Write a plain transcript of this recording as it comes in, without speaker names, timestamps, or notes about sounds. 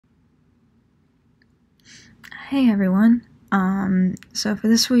Hey everyone. So for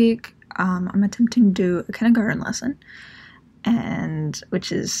this week, I'm attempting to do a kindergarten lesson, and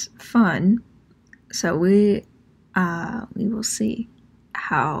which is fun. So we will see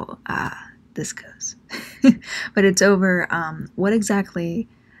how this goes. But it's over what exactly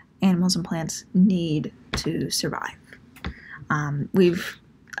animals and plants need to survive. We've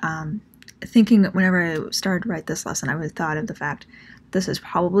thinking whenever I started to write this lesson, I would thought of the fact this is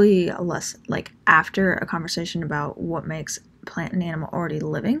probably a less like after a conversation about what makes plant and animal already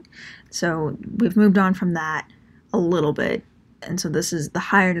living. So we've moved on from that a little bit, and so this is the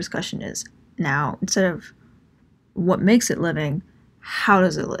higher discussion is now instead of what makes it living, how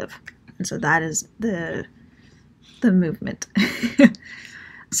does it live? And so that is the movement.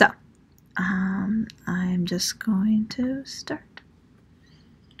 So I'm just going to start.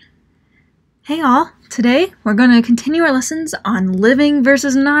 Hey all, today we're going to continue our lessons on living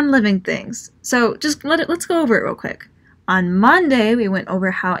versus non-living things. So just let's go over it real quick. On Monday we went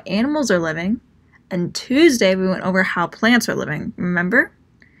over how animals are living, and Tuesday we went over how plants are living, remember?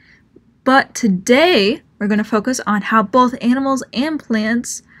 But today we're going to focus on how both animals and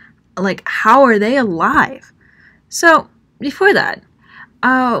plants, like how are they alive? So before that,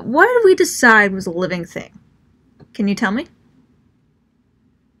 what did we decide was a living thing? Can you tell me?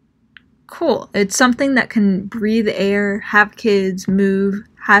 Cool. It's something that can breathe air, have kids, move,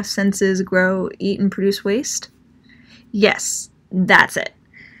 have senses, grow, eat, and produce waste? Yes, that's it.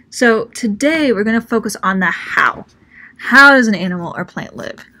 So today we're going to focus on the how. How does an animal or plant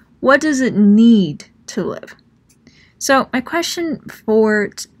live? What does it need to live? So my question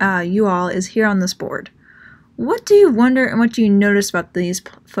for you all is here on this board. What do you wonder and what do you notice about these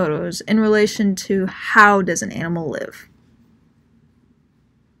photos in relation to how does an animal live?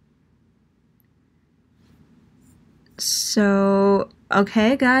 So,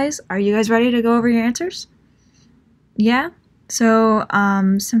 okay, guys, are you guys ready to go over your answers? Yeah. So,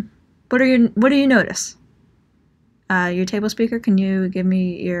 what do you notice? Your table speaker, can you give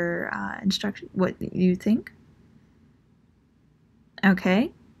me your instruction? What you think?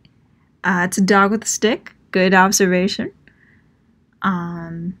 Okay. It's a dog with a stick. Good observation.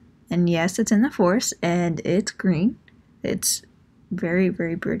 And yes, it's in the forest, and it's green. It's very,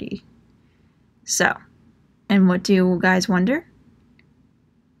 very pretty. So. And what do you guys wonder?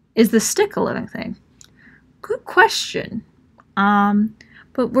 Is the stick a living thing? Good question.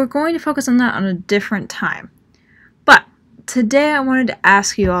 But we're going to focus on that on a different time. But today I wanted to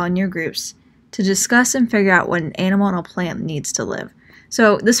ask you all in your groups to discuss and figure out what an animal and a plant needs to live.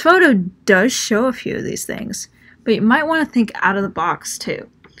 So this photo does show a few of these things, but you might want to think out of the box too.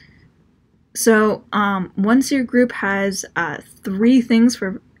 So once your group has 3 things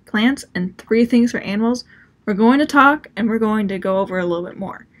for plants and 3 things for animals, we're going to talk and we're going to go over a little bit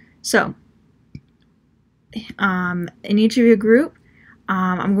more. So, in each of your group,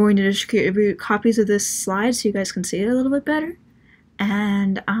 I'm going to distribute copies of this slide so you guys can see it a little bit better.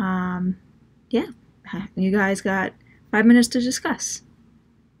 And, yeah, you guys got 5 minutes to discuss.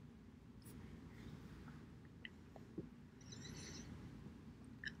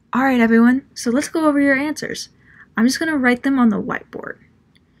 Alright everyone, so let's go over your answers. I'm just going to write them on the whiteboard.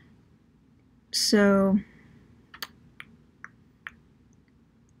 So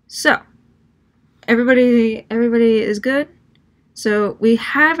everybody is good? So we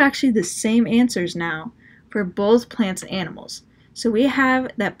have actually the same answers now for both plants and animals. So we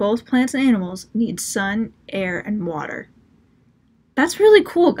have that both plants and animals need sun, air, and water. That's really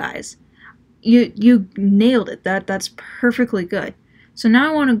cool, guys. You nailed it. That's perfectly good. So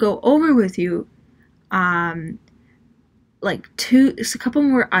now I want to go over with you like a couple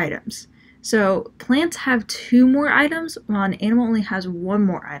more items. So plants have 2 more items, while an animal only has 1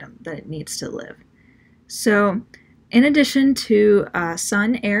 more item that it needs to live. So in addition to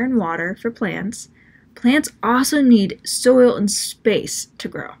sun, air, and water for plants, plants also need soil and space to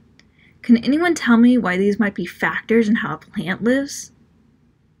grow. Can anyone tell me why these might be factors in how a plant lives?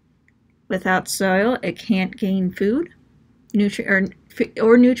 Without soil, it can't gain food,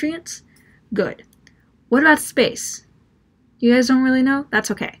 or nutrients? Good. What about space? You guys don't really know? That's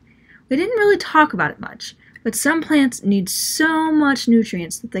okay. We didn't really talk about it much, but some plants need so much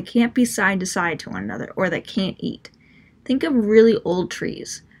nutrients that they can't be side to side to one another, or they can't eat. Think of really old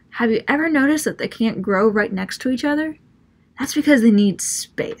trees. Have you ever noticed that they can't grow right next to each other? That's because they need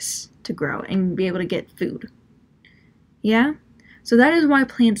space to grow and be able to get food. Yeah? So that is why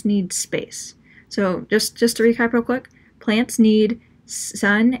plants need space. So just to recap real quick, plants need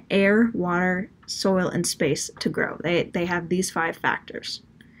sun, air, water, soil, and space to grow. They have these 5 factors.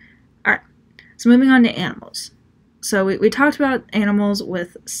 Alright, so moving on to animals. So we talked about animals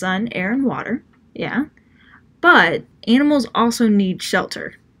with sun, air, and water. Yeah. But animals also need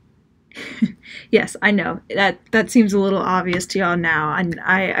shelter. Yes, I know. That seems a little obvious to y'all now, and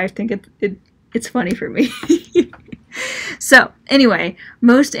I think it's funny for me. So, anyway,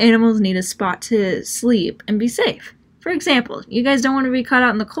 most animals need a spot to sleep and be safe. For example, you guys don't want to be caught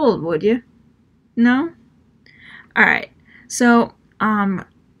out in the cold, would you? No? Alright, so, I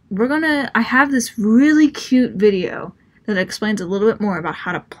have this really cute video that explains a little bit more about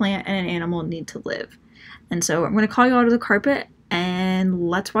how a plant and an animal need to live. And so I'm going to call you out of the carpet and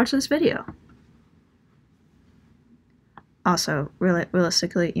let's watch this video. Also,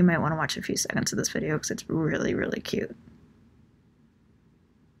 realistically, you might want to watch a few seconds of this video because it's really, really cute.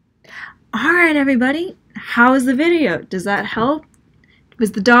 Alright, everybody, how was the video? Does that help?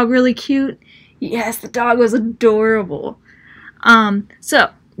 Was the dog really cute? Yes, the dog was adorable.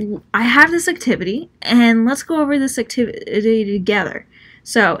 So, I have this activity, and let's go over this activity together.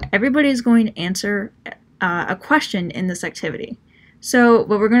 So, everybody's going to answer a question in this activity. So,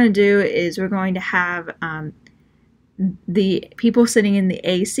 what we're going to do is we're going to have the people sitting in the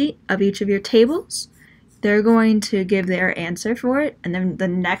A seat of each of your tables. They're going to give their answer for it, and then the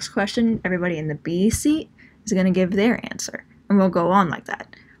next question, everybody in the B seat is going to give their answer, and we'll go on like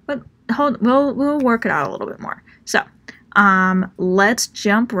that. But we'll work it out a little bit more. So, let's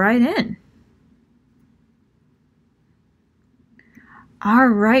jump right in. All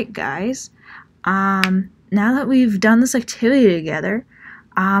right, guys. Now that we've done this activity together,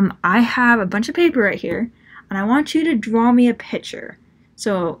 I have a bunch of paper right here, and I want you to draw me a picture.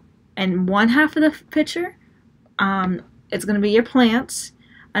 So, and one half of the picture, it's going to be your plants,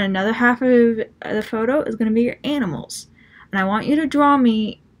 and another half of the photo is going to be your animals. And I want you to draw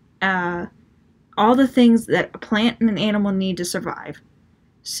me all the things that a plant and an animal need to survive.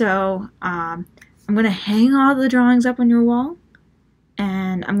 So, I'm going to hang all the drawings up on your wall,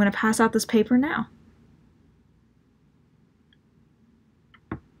 and I'm going to pass out this paper now.